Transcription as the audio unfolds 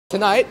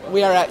Tonight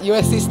we are at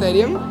USC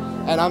Stadium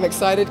and I'm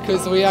excited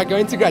because we are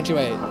going to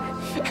graduate.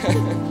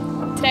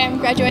 Today I'm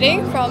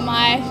graduating from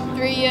my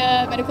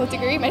 3-year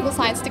medical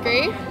science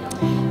degree,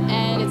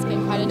 and it's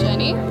been quite a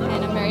journey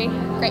and I'm very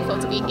grateful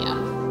to be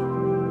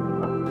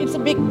here. It's a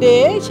big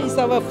day. She's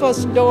our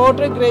first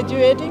daughter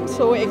graduating,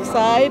 so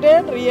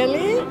excited,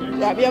 really.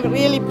 Yeah, we are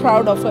really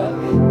proud of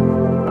her.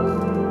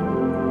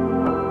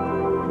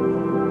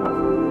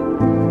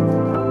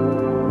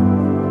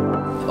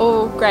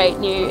 All great,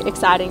 new,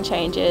 exciting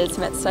changes,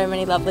 met so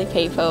many lovely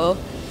people,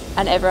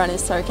 and everyone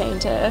is so keen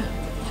to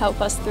help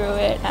us through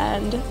it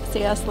and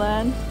see us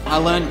learn. I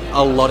learned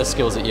a lot of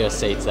skills at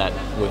USC that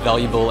were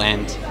valuable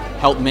and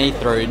helped me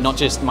through not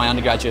just my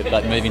undergraduate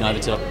but moving over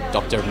to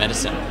Doctor of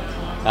Medicine.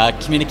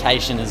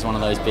 Communication is one of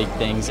those big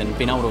things, and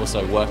being able to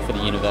also work for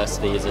the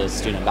university as a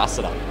student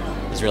ambassador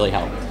has really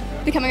helped.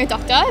 Becoming a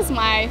doctor is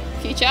my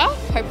future,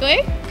 hopefully,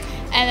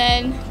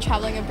 and then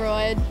travelling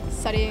abroad,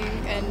 studying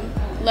and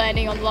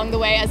learning along the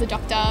way as a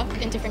doctor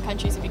in different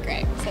countries would be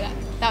great. So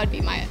that would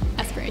be my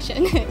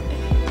aspiration.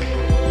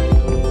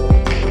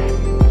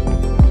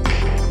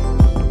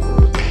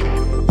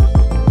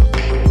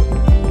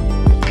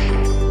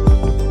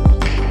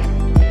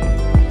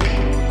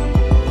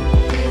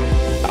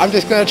 I'm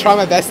just going to try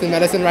my best in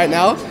medicine right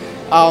now.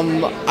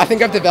 I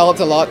think I've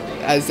developed a lot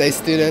as a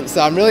student,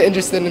 so I'm really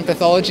interested in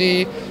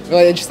pathology,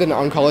 really interested in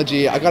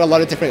oncology. I've got a lot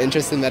of different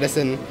interests in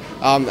medicine,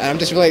 and I'm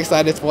just really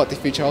excited for what the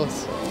future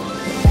holds.